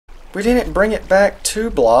We didn't bring it back 2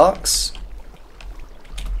 blocks.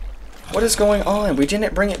 What is going on? We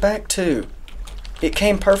didn't bring it back 2. It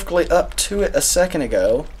came perfectly up to it a second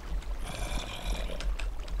ago.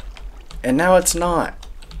 And now it's not.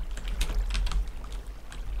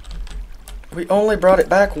 We only brought it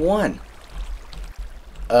back 1.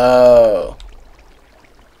 Oh.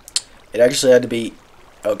 It actually had to be...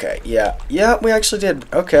 Okay, yeah. Yeah, we actually did.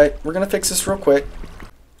 Okay, we're going to fix this real quick.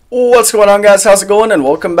 What's going on, guys? How's it going? And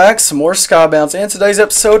welcome back. Some more Skybounds. In today's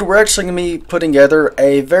episode, we're actually going to be putting together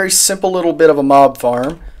a very simple little bit of a mob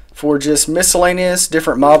farm for just miscellaneous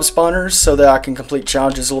different mob spawners so that I can complete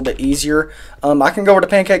challenges a little bit easier. I can go over to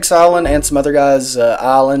Pancakes Island and some other guys'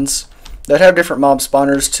 islands that have different mob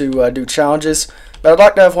spawners to do challenges. But I'd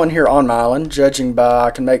like to have one here on my island, judging by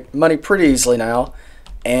I can make money pretty easily now.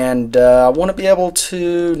 And I want to be able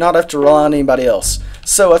to not have to rely on anybody else.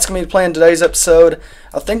 So that's going to be the plan in today's episode.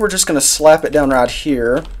 I think we're just going to slap it down right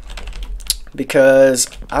here because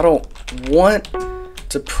I don't want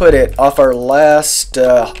to put it off our last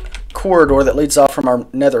corridor that leads off from our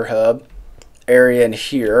nether hub area in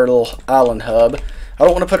here, our little island hub. I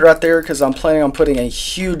don't want to put it right there because I'm planning on putting a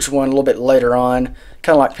huge one a little bit later on,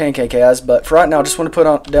 kind of like Pancake has. But for right now, I just want to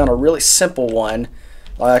put down a really simple one,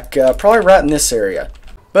 like probably right in this area.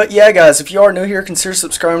 But yeah, guys, if you are new here, consider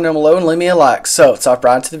subscribing down below and leave me a like. So, let's hop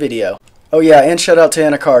right into the video. Oh yeah, and shout out to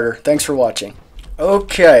Anna Carter. Thanks for watching.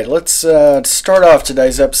 Okay, let's start off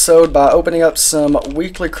today's episode by opening up some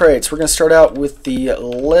weekly crates. We're going to start out with the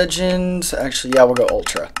Legend. Actually, yeah, we'll go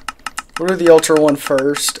Ultra. We'll do the Ultra one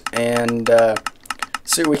first and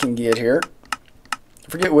see what we can get here. I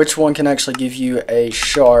forget which one can actually give you a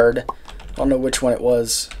shard. I don't know which one it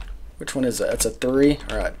was. Which one is that? It's a 3?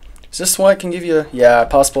 Alright. Is this one that can give you, yeah,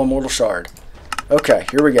 possible immortal shard? Okay,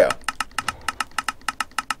 here we go.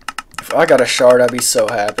 If I got a shard, I'd be so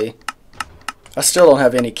happy. I still don't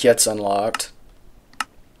have any kits unlocked.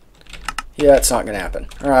 Yeah, it's not going to happen.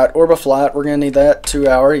 Alright, Orb of Flight, we're going to need that. 2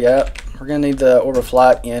 hour, yeah. We're going to need the Orb of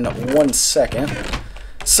Flight in 1 second.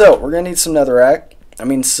 So, we're going to need some netherrack. I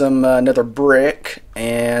mean, some nether brick.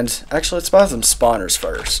 And, actually, let's buy some spawners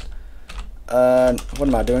first. What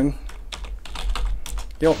am I doing?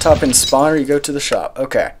 You don't type in spawner, you go to the shop.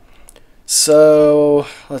 Okay. So,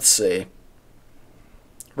 let's see.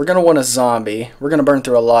 We're going to want a zombie. We're going to burn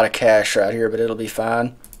through a lot of cash right here, but it'll be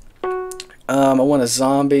fine. I want a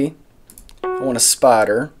zombie. I want a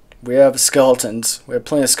spider. We have skeletons. We have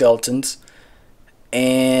plenty of skeletons.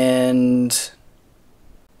 And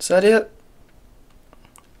is that it?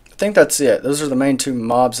 I think that's it. Those are the main 2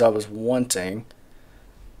 mobs I was wanting.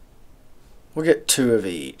 We'll get 2 of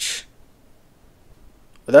each.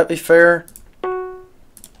 Would that be fair?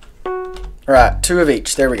 Alright, 2 of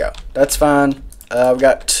each. There we go. That's fine. We've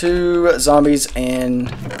got 2 zombies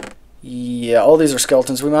and yeah, all these are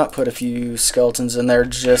skeletons. We might put a few skeletons in there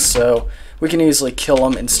just so we can easily kill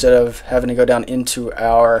them instead of having to go down into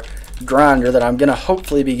our grinder that I'm going to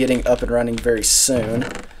hopefully be getting up and running very soon.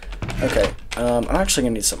 Okay, I'm actually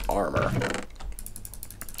going to need some armor.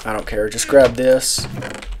 I don't care. Just grab this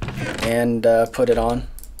and put it on.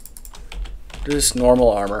 Just normal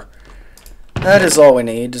armor. That is all we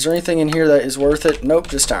need. Is there anything in here that is worth it? Nope,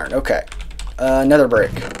 just iron. Okay. Nether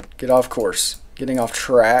brick. Get off course. Getting off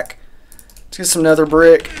track. Let's get some nether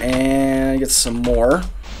brick and get some more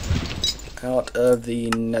out of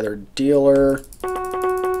the nether dealer.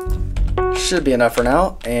 Should be enough for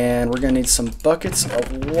now. And we're going to need some buckets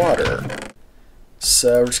of water.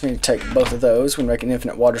 So we're just going to take both of those. We're going to make an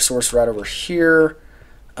infinite water source right over here.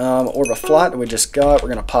 Orb of Flight that we just got. We're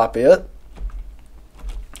going to pop it.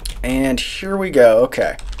 And here we go.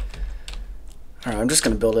 Okay. Alright, I'm just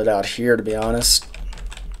going to build it out here, to be honest.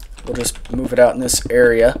 We'll just move it out in this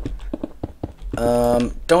area.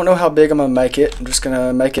 Don't know how big I'm going to make it. I'm just going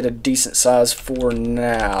to make it a decent size for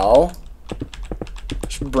now.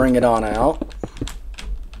 Just bring it on out.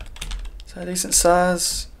 Is that a decent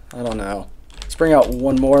size? I don't know. Let's bring out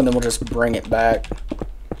one more and then we'll just bring it back.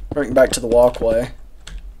 Bring it back to the walkway.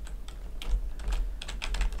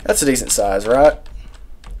 That's a decent size, right?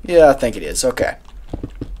 Yeah, I think it is. Okay.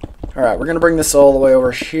 Alright, we're going to bring this all the way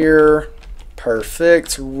over here. Perfect.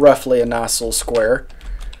 It's roughly a nice little square.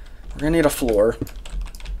 We're going to need a floor.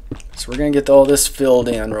 So we're going to get all this filled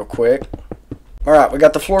in real quick. Alright, we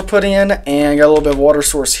got the floor put in and got a little bit of water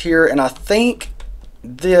source here. And I think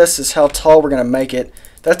this is how tall we're going to make it.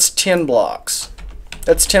 That's 10 blocks.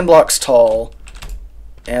 That's 10 blocks tall.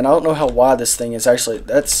 And I don't know how wide this thing is. Actually,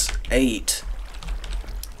 that's 8.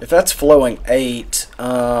 If that's flowing 8,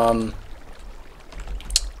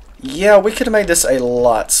 yeah, we could have made this a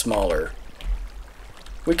lot smaller.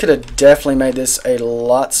 We could have definitely made this a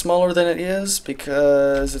lot smaller than it is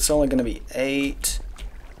because it's only going to be 8.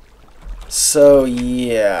 So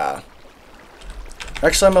yeah.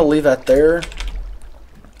 Actually, I'm going to leave that there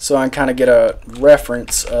so I can kind of get a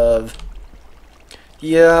reference of,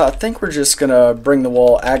 yeah, I think we're just going to bring the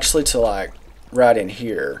wall actually to like right in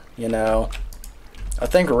here, you know. I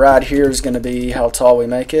think right here is going to be how tall we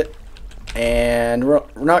make it, and we're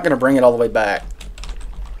not going to bring it all the way back.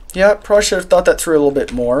 Yeah, probably should have thought that through a little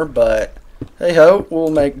bit more, but hey ho, we'll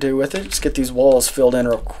make do with it. Let's get these walls filled in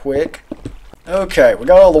real quick. Okay, we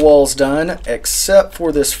got all the walls done except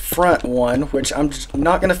for this front one, which I'm just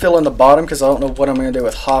not going to fill in the bottom because I don't know what I'm going to do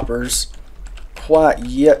with hoppers quite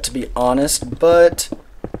yet, to be honest, but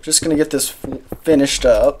just going to get this finished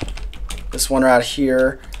up. This one right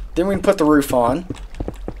here. Then we can put the roof on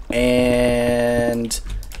and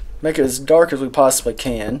make it as dark as we possibly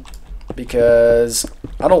can, because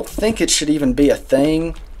I don't think it should even be a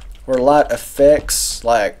thing where light affects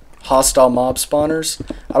like hostile mob spawners.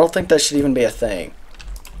 I don't think that should even be a thing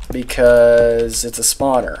because it's a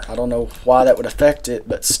spawner. I don't know why that would affect it,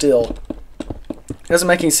 but still, it doesn't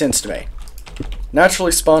make any sense to me.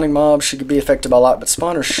 Naturally spawning mobs should be affected by light, but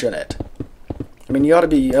spawners shouldn't. I mean, you ought to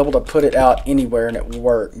be able to put it out anywhere and it will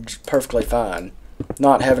work perfectly fine.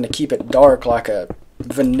 Not having to keep it dark like a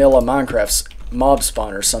vanilla Minecraft mob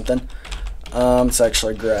spawner or something. Let's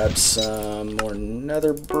actually grab some more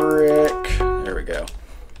nether brick. There we go.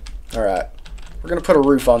 Alright. We're going to put a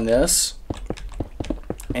roof on this.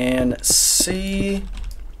 And see...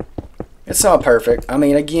 It's not perfect. I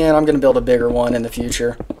mean, again, I'm going to build a bigger one in the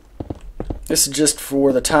future. This is just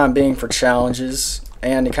for the time being for challenges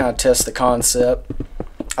and to kind of test the concept.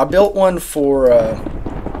 I built one for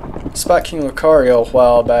Spot King Lucario a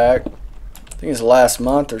while back. I think it was last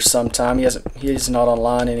month or sometime. He's not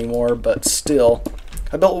online anymore, but still.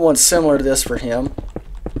 I built one similar to this for him.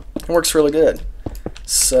 It works really good.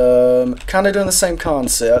 So, kind of doing the same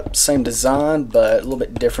concept, same design, but a little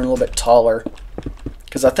bit different, a little bit taller.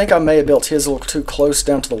 Because I think I may have built his a little too close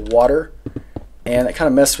down to the water, and it kind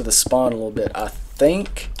of messed with the spawn a little bit. I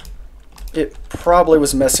think it probably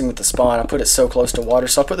was messing with the spawn. I put it so close to water,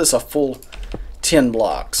 so I put this a full 10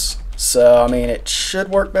 blocks. So, I mean, it should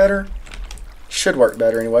work better. Should work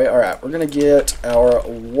better anyway. Alright, we're going to get our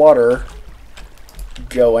water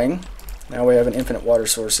going. Now we have an infinite water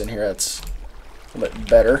source in here. That's a little bit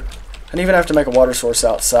better. I don't even have to make a water source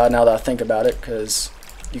outside now that I think about it, because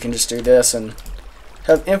you can just do this and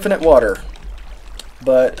have infinite water.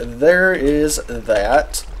 But there is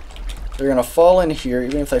that. They're going to fall in here.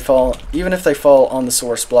 Even if they fall on the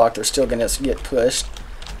source block, they're still going to get pushed.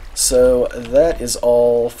 So that is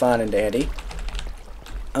all fine and dandy.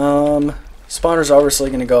 Spawner's obviously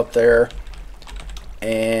going to go up there,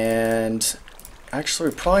 and actually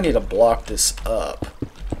we probably need to block this up.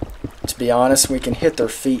 To be honest, we can hit their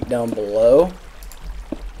feet down below.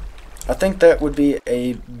 I think that would be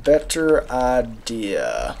a better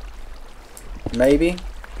idea. Maybe.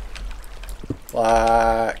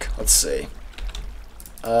 Like, let's see.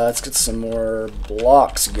 Let's get some more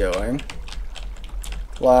blocks going.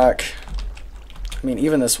 Like, I mean,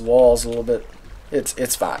 even this wall's a little bit,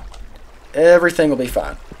 it's fine. Everything will be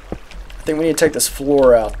fine. I think we need to take this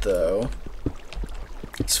floor out, though.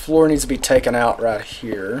 This floor needs to be taken out right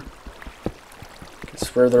here.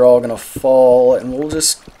 It's where they're all going to fall, and we'll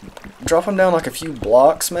just drop them down like a few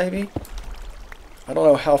blocks, maybe. I don't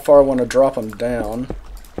know how far I want to drop them down.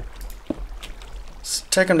 Let's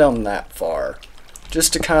take them down that far,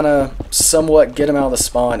 just to kind of somewhat get them out of the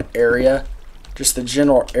spawn area. Just the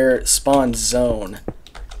general spawn zone.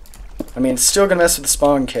 I mean, it's still going to mess with the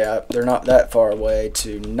spawn cap. They're not that far away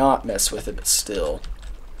to not mess with it, but still.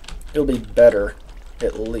 It'll be better,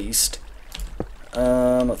 at least.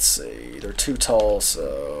 Let's see. They're too tall,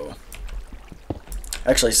 so...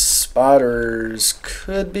 Actually, spiders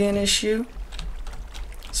could be an issue.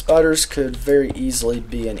 Spiders could very easily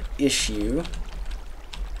be an issue.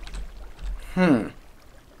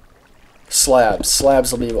 Slabs.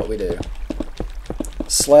 Slabs will be what we do.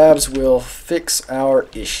 Slabs will fix our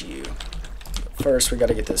issue. First, we got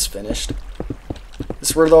to get this finished. This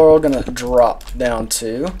is where they're all going to drop down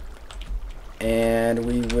to. And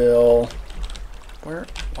we will... Why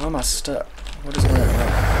am I stuck? What is going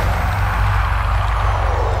on?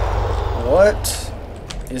 What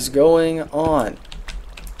is going on?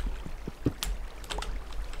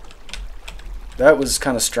 That was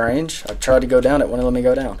kind of strange. I tried to go down, it wouldn't let me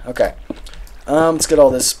go down. Okay. Let's get all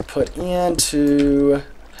this put in to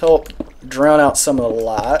help drown out some of the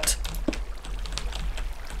light.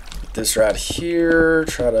 Get this right here.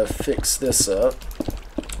 Try to fix this up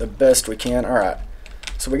the best we can. Alright.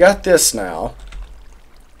 So we got this now.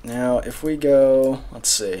 Now, if we go, let's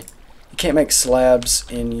see, you can't make slabs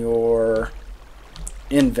in your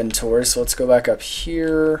inventory, so let's go back up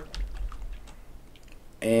here.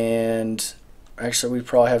 And actually, we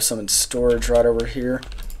probably have some in storage right over here.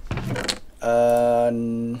 Now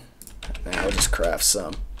we'll just craft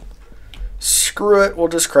some. Screw it, we'll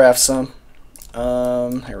just craft some.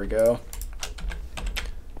 Here we go.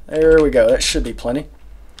 There we go, that should be plenty.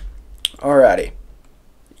 Alrighty.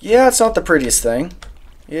 Yeah, it's not the prettiest thing.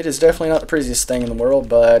 It is definitely not the prettiest thing in the world,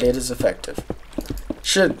 but it is effective.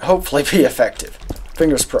 Should hopefully be effective.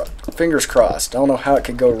 Fingers crossed. I don't know how it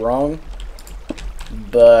could go wrong,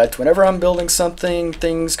 but whenever I'm building something,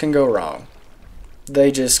 things can go wrong.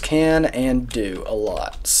 They just can and do a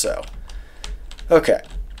lot. So, okay.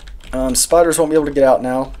 Spiders won't be able to get out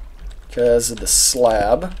now because of the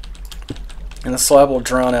slab. And the slab will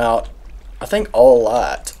drown out, I think, all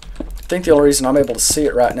light. I think the only reason I'm able to see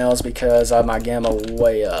it right now is because I have my gamma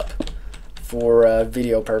way up for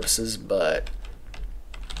video purposes, but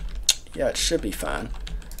yeah, it should be fine.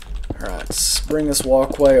 Alright, let's bring this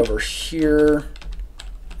walkway over here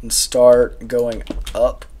and start going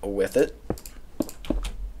up with it.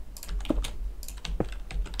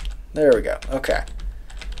 There we go. Okay.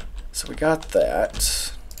 So we got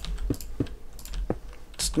that.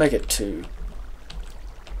 Let's make it 2.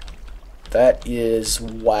 That is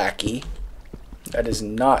wacky. That is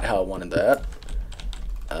not how I wanted that.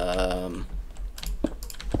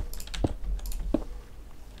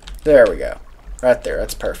 There we go. Right there.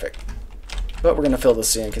 That's perfect. But we're going to fill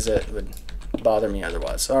this in because it would bother me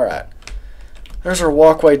otherwise. Alright. There's our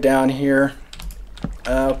walkway down here.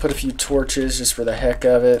 I'll put a few torches just for the heck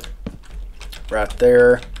of it. Right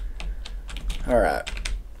there. Alright.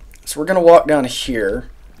 So we're going to walk down here.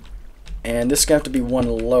 And this is going to have to be one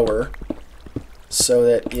lower, so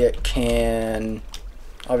that it can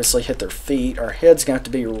obviously hit their feet. Our head's going to have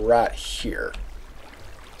to be right here.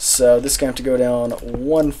 So this is going to have to go down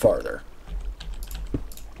one farther.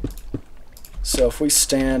 So if we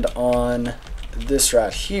stand on this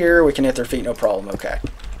right here, we can hit their feet no problem. Okay.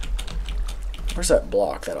 Where's that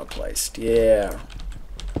block that I placed? Yeah.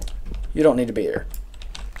 You don't need to be here.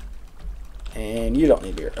 And you don't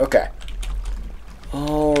need to be here. Okay.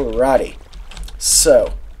 Alrighty. So,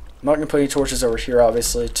 I'm not going to put any torches over here,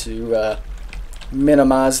 obviously, to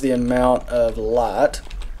minimize the amount of light.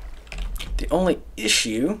 The only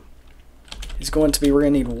issue is going to be we're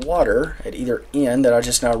going to need water at either end that I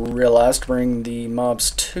just now realized to bring the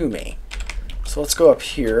mobs to me. So let's go up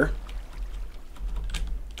here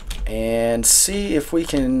and see if we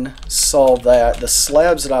can solve that. The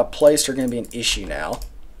slabs that I placed are going to be an issue now.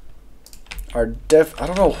 I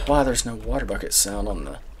don't know why there's no water bucket sound on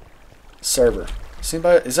the server.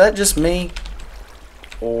 Is that just me?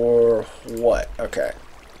 Or what? Okay.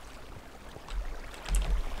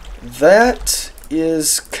 That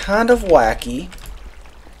is kind of wacky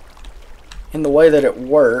in the way that it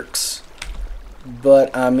works,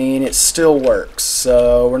 but I mean it still works,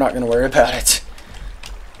 so we're not going to worry about it.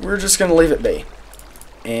 We're just going to leave it be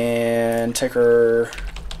and take our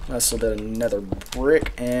nice little bit of nether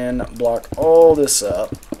brick and block all this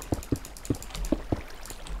up.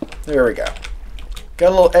 There we go. Got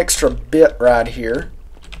a little extra bit right here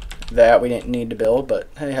that we didn't need to build, but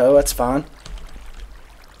hey ho, that's fine.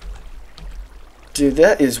 Dude,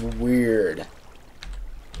 that is weird.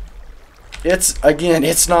 Again,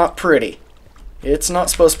 it's not pretty. It's not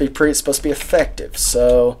supposed to be pretty, it's supposed to be effective.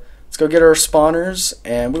 So let's go get our spawners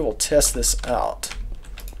and we will test this out.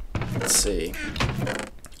 Let's see.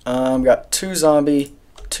 Got 2 zombie,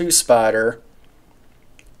 2 spider,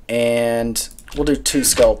 and we'll do 2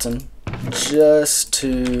 skeleton just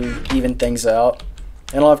to even things out.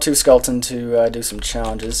 And I'll have 2 skeleton to do some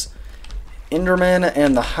challenges. Enderman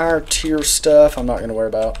and the higher tier stuff I'm not going to worry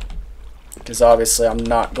about, because obviously I'm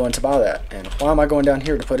not going to buy that. And why am I going down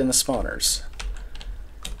here to put in the spawners?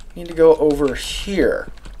 Need to go over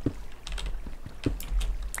here.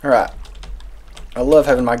 Alright. I love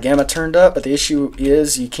having my gamma turned up, but the issue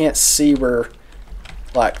is you can't see where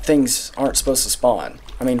like things aren't supposed to spawn.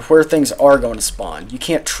 I mean, where things are going to spawn. You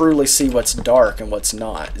can't truly see what's dark and what's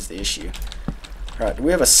not is the issue. Alright, do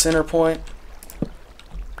we have a center point?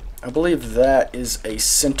 I believe that is a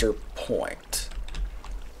center point.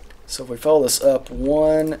 So if we follow this up,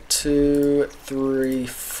 1, 2, 3,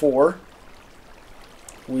 4,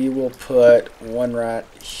 we will put one right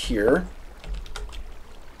here.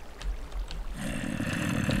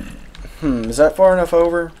 Is that far enough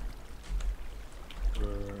over?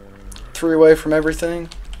 3 away from everything?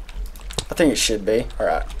 I think it should be.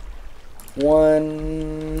 Alright.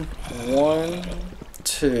 1,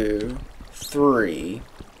 2, 3.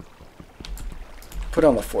 put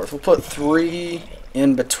on the fourth. We'll put 3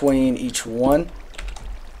 in between each one.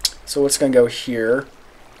 So what's going to go here?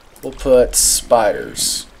 We'll put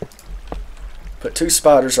spiders. Put 2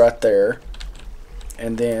 spiders right there.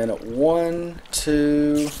 And then 1,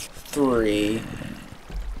 2, 3.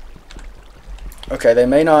 Okay, they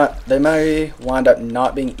may wind up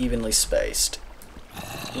not being evenly spaced.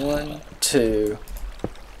 1, 2.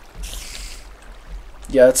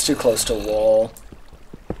 Yeah, it's too close to a wall.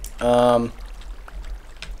 Yeah,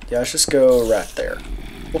 let's just go right there.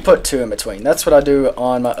 We'll put 2 in between. That's what I do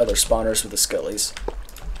on my other spawners with the skellies.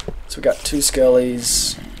 So we got 2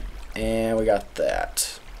 skellies, and we got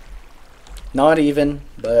that. Not even,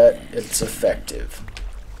 but it's effective.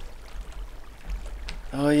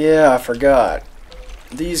 Oh yeah, I forgot.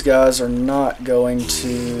 These guys are not going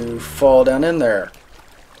to fall down in there.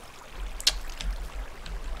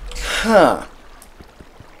 Huh.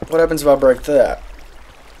 What happens if I break that?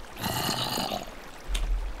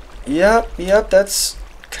 Yep, that's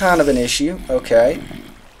kind of an issue. Okay.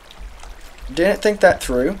 Didn't think that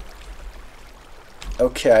through.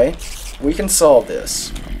 Okay. We can solve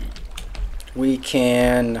this. We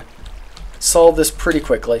can solve this pretty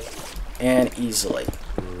quickly and easily.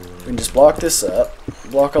 We can just block this up.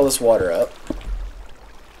 Block all this water up.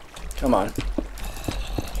 Come on.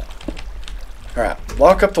 Alright,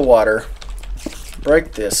 block up the water.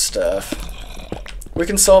 Break this stuff. We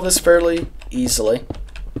can solve this fairly easily.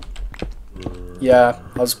 Yeah,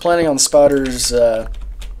 I was planning on spiders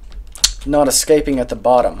not escaping at the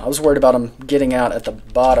bottom. I was worried about them getting out at the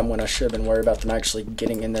bottom when I should have been worried about them actually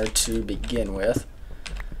getting in there to begin with.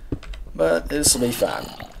 But this will be fine.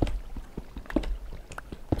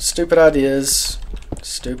 Stupid ideas.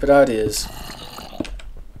 Stupid ideas.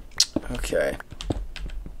 Okay.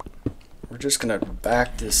 We're just going to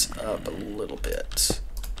back this up a little bit.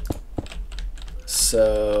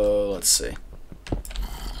 So, let's see.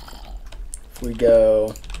 If we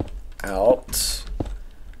go out,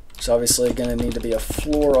 there's obviously going to need to be a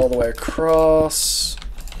floor all the way across.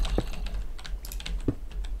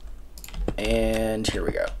 And here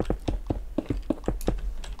we go.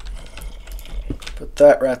 Put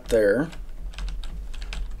that right there.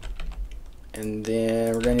 And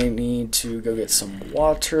then we're going to need to go get some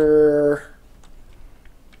water.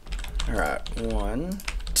 Alright, 1,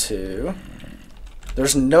 2.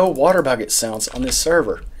 There's no water bucket sounds on this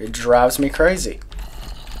server. It drives me crazy.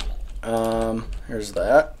 Here's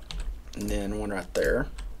that. And then one right there.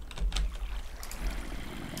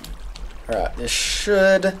 Alright, this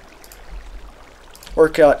should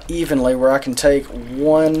work out evenly where I can take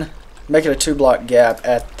one, make it a 2-block gap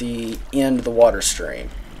at the end of the water stream.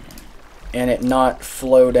 And it not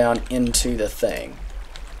flow down into the thing.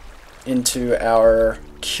 Into our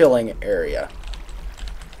killing area.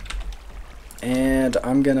 And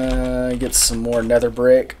I'm gonna get some more nether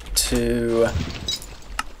brick to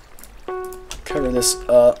cover this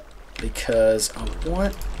up because I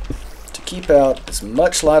want to keep out as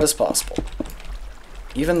much light as possible.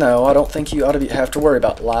 Even though I don't think you ought to have to worry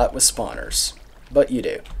about light with spawners. But you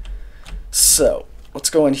do. So, let's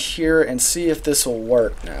go in here and see if this will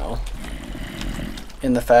work now.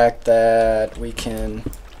 In the fact that we can...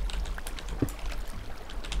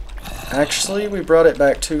 Actually, we brought it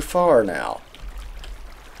back too far now.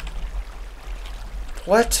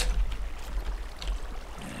 What?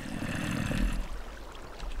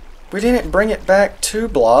 We didn't bring it back 2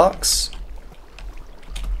 blocks.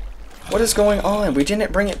 What is going on? We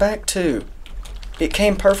didn't bring it back 2. It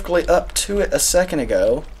came perfectly up to it a second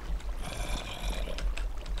ago.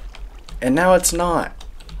 And now it's not.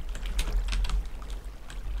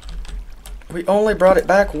 We only brought it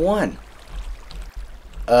back 1.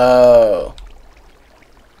 Oh.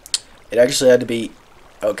 It actually had to be...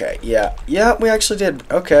 Okay, yeah. Yeah, we actually did.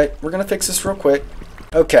 Okay, we're going to fix this real quick.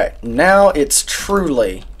 Okay, now it's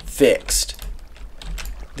truly fixed.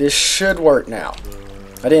 This should work now.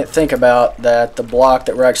 I didn't think about that the block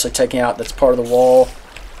that we're actually taking out that's part of the wall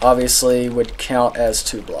obviously would count as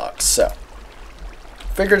 2 blocks. So,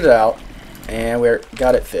 figured it out, and we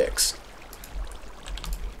got it fixed.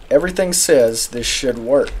 Everything says this should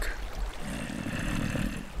work.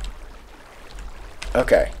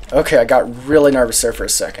 Okay, I got really nervous there for a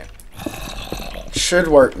second. Should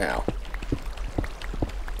work now.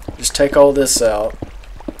 Just take all this out.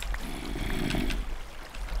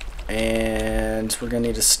 And we're going to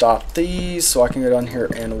need to stop these so I can go down here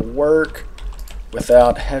and work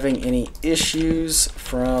without having any issues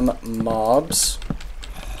from mobs.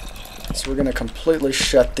 So we're going to completely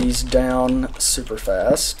shut these down super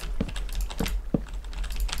fast.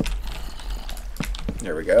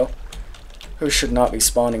 There we go. Who should not be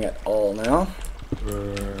spawning at all now.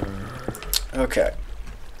 Okay.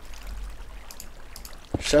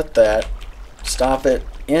 Shut that. Stop it.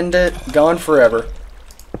 End it. Gone forever.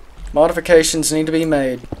 Modifications need to be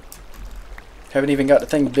made. Haven't even got the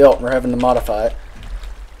thing built and we're having to modify it.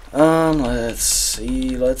 Let's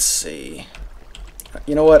see.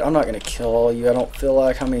 You know what? I'm not going to kill all you. I don't feel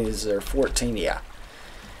like. How many is there? 14? Yeah.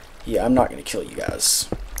 Yeah, I'm not going to kill you guys.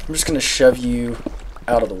 I'm just going to shove you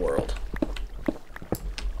out of the world.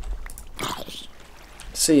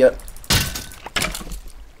 See ya.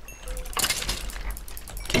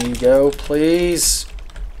 Can you go, please?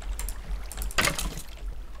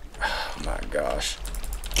 Oh my gosh.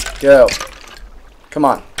 Go. Come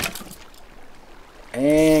on.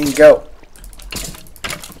 And go.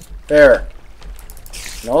 There.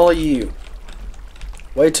 And all of you.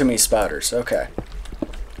 Way too many spiders. Okay.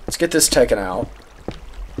 Let's get this taken out.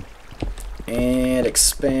 And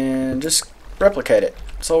expand. Just replicate it.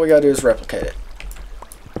 That's all we gotta do is replicate it.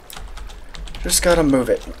 Just gotta move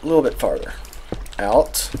it a little bit farther.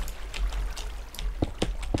 Out.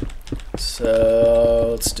 So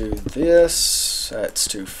let's do this. That's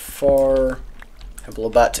too far. Have a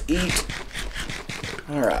little bite to eat.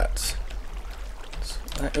 Alright. So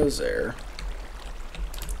that goes there.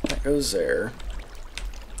 That goes there.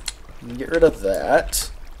 Get rid of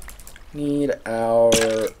that. Need our...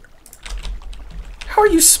 How are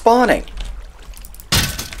you spawning?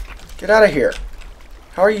 Get out of here.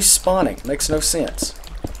 How are you spawning? Makes no sense.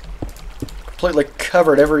 Completely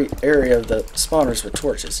covered every area of the spawners with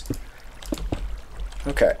torches.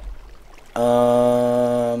 Okay.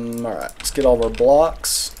 Alright, let's get all of our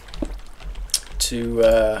blocks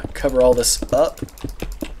to cover all this up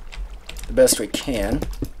the best we can.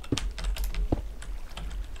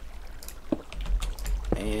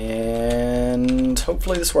 And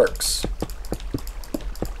hopefully this works.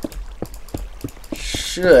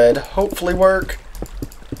 Should hopefully work.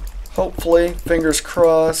 Hopefully, fingers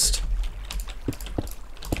crossed.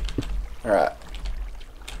 Alright.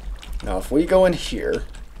 Now if we go in here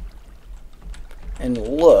and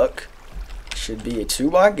look, should be a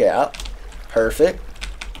 2 by gap. Perfect.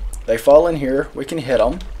 They fall in here, we can hit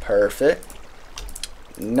them. Perfect.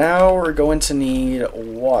 Now we're going to need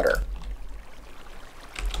water,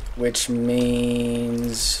 which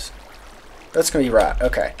means that's going to be right.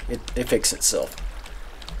 Okay, it fixed itself.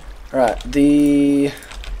 Alright, the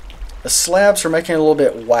slabs are making it a little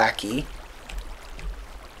bit wacky,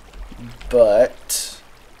 but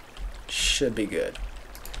should be good.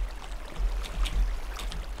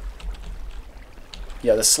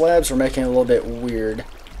 Yeah, the slabs are making it a little bit weird,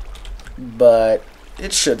 but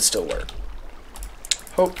it should still work.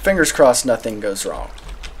 Hope, fingers crossed, nothing goes wrong.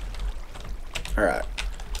 Alright.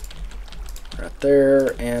 Right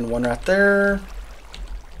there, and one right there.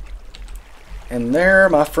 And there,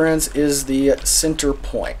 my friends, is the center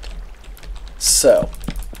point. So,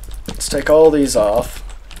 let's take all these off.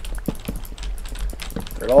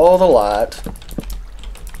 Get all the light.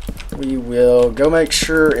 We will go make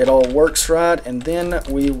sure it all works right, and then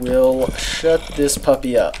we will shut this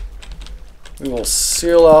puppy up. We will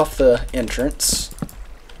seal off the entrance.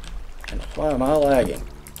 And why am I lagging?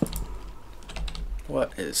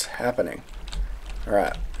 What is happening?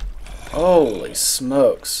 Alright. Holy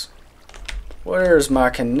smokes. Where's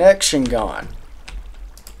my connection gone?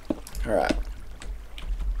 Alright.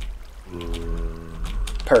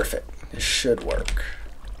 Perfect. This should work.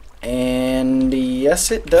 And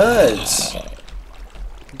yes, it does.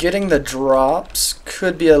 Getting the drops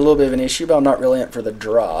could be a little bit of an issue, but I'm not really in for the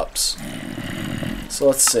drops. So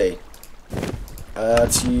let's see.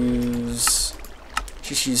 Let's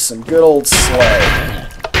just use some good old slay.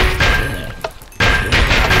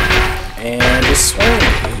 And just swing.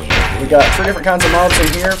 We got 3 different kinds of mobs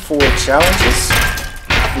in here for challenges.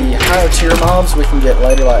 The higher tier mobs we can get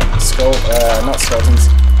later, like not skeletons,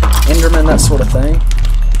 Enderman, that sort of thing.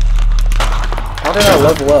 How did I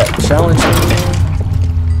level up? Challenging.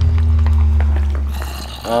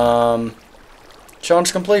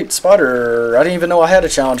 Challenge complete. Spider. I didn't even know I had a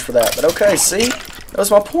challenge for that, but okay, see? That was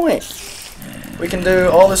my point. We can do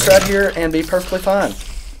all this right here and be perfectly fine.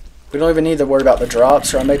 We don't even need to worry about the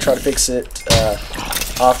drops, or I may try to fix it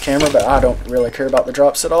off camera, but I don't really care about the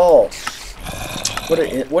drops at all.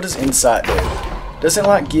 What does Insight do? Doesn't it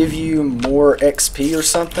like give you more XP or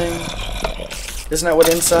something? Isn't that what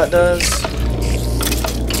Insight does?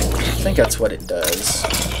 I think that's what it does.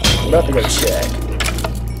 I'm about to go check.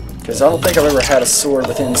 Because I don't think I've ever had a sword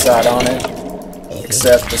with Insight on it,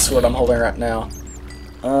 except the sword I'm holding right now.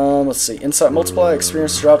 Let's see. Insight multiply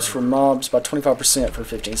experience drops for mobs by 25% for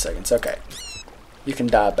 15 seconds. Okay. You can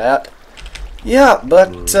die bat. Yeah,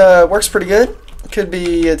 but works pretty good. Could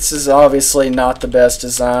be it's is obviously not the best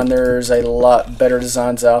design. There's a lot better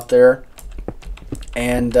designs out there,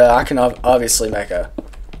 and I can obviously make a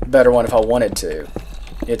better one if I wanted to.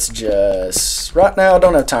 It's just right now I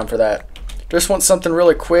don't have time for that. Just want something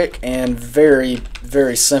really quick and very,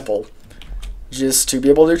 very simple, just to be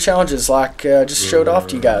able to do challenges like I just showed off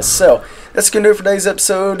to you guys. So that's going to do it for today's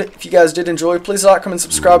episode. If you guys did enjoy, please like, comment,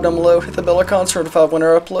 subscribe down below, hit the bell icon to notify when I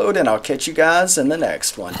upload, and I'll catch you guys in the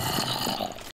next one.